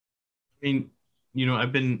mean,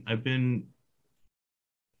 I've been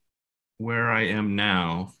where I am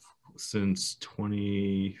now since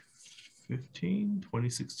 2015,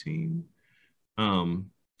 2016.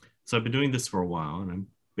 Um, so I've been doing this for a while, and I'm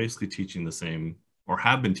basically teaching the same, or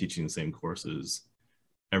have been teaching the same courses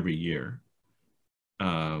every year.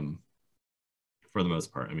 Um, for the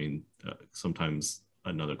most part, I mean, sometimes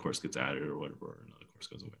another course gets added or whatever, or another course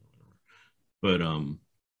goes away or whatever. But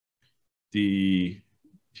the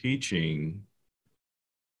teaching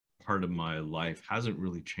part of my life hasn't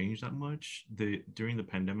really changed that much. During the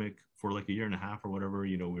pandemic, for like a year and a half or whatever,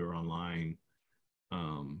 we were online,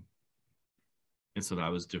 um, and so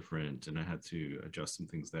that was different, and I had to adjust some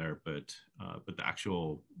things there. But the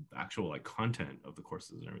actual like content of the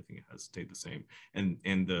courses and everything has stayed the same. And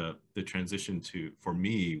the transition to for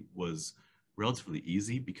me was relatively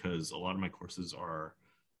easy because a lot of my courses are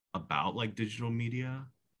about like digital media,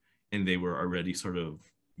 and they were already sort of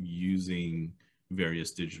using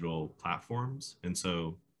various digital platforms. And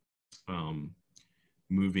so um,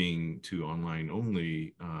 moving to online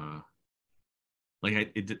only, I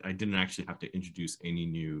didn't actually have to introduce any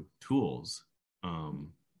new tools.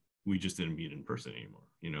 Um, we just didn't meet in person anymore,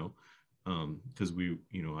 because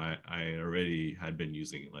I already had been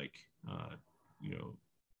using like, you know,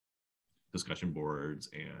 discussion boards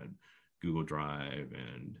and Google Drive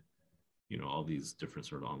and, all these different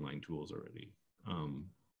sort of online tools already. Um,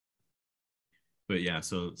 but yeah,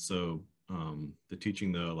 so the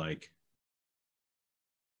teaching though, like,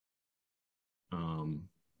 um,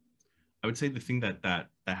 I would say the thing that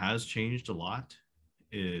has changed a lot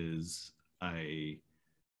is I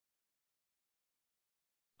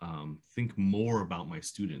think more about my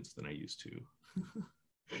students than I used to.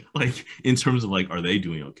 Like in terms of like, are they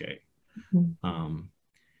doing okay? Mhm. Um,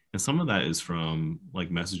 and some of that is from like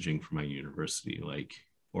messaging from my university, like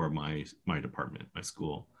or my department, my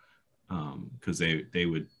school, because they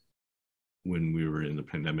would when we were in the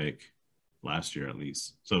pandemic last year at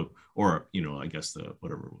least. So or I guess the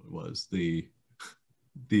whatever it was the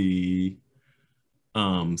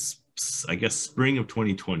I guess spring of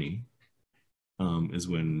 2020 is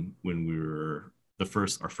when we were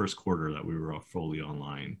our first quarter that we were all fully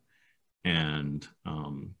online, and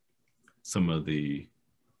some of the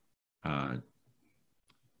uh,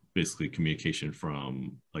 basically communication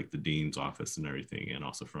from like the dean's office and everything, and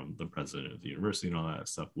also from the president of the university and all that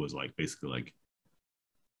stuff was like basically like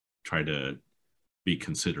try to be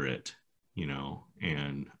considerate,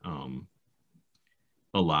 and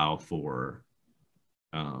allow for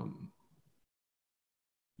um,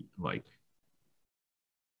 like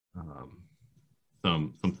um,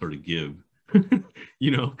 some sort of give,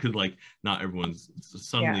 because like not everyone's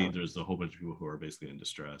suddenly Yeah. there's a whole bunch of people who are basically in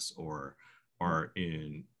distress or are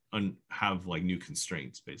have like new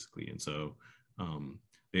constraints basically, and so um,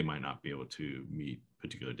 they might not be able to meet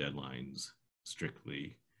particular deadlines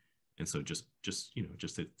strictly, and so just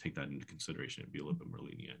to take that into consideration and be a little bit more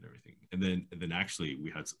lenient and everything. And then actually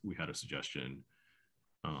we had a suggestion.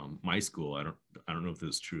 My school, I don't know if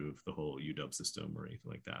this is true of the whole UW system or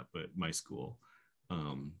anything like that, but my school,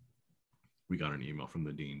 um, we got an email from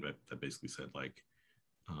the dean that basically said like,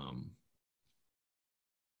 um,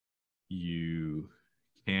 you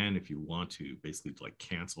can, if you want to, basically like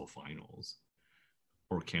cancel finals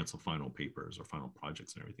or cancel final papers or final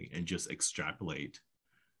projects and everything, and just extrapolate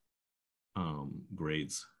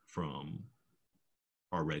grades from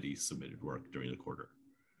already submitted work during the quarter.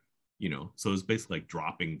 So it's basically like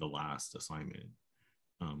dropping the last assignment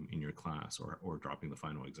in your class, or dropping the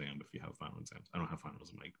final exam if you have final exams. I don't have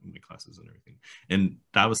finals in my classes and everything, and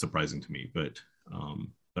that was surprising to me. But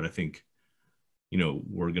I think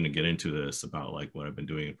we're going to get into this about like what I've been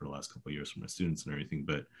doing for the last couple of years for my students and everything.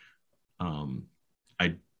 But um,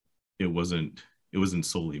 I it wasn't it wasn't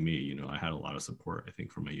solely me. I had a lot of support, I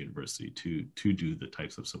think, from my university to do the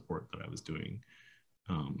types of support that I was doing.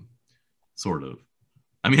 Um, sort of.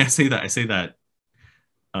 I mean, I say that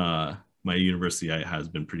uh, my university has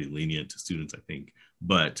been pretty lenient to students, I think,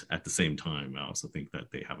 but at the same time, I also think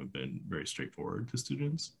that they haven't been very straightforward to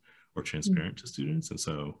students or transparent to students, and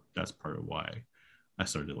so that's part of why I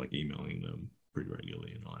started like emailing them pretty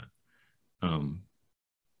regularly and all that.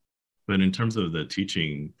 But in terms of the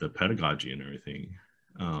teaching, the pedagogy and everything,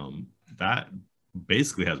 that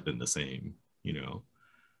basically has been the same, you know.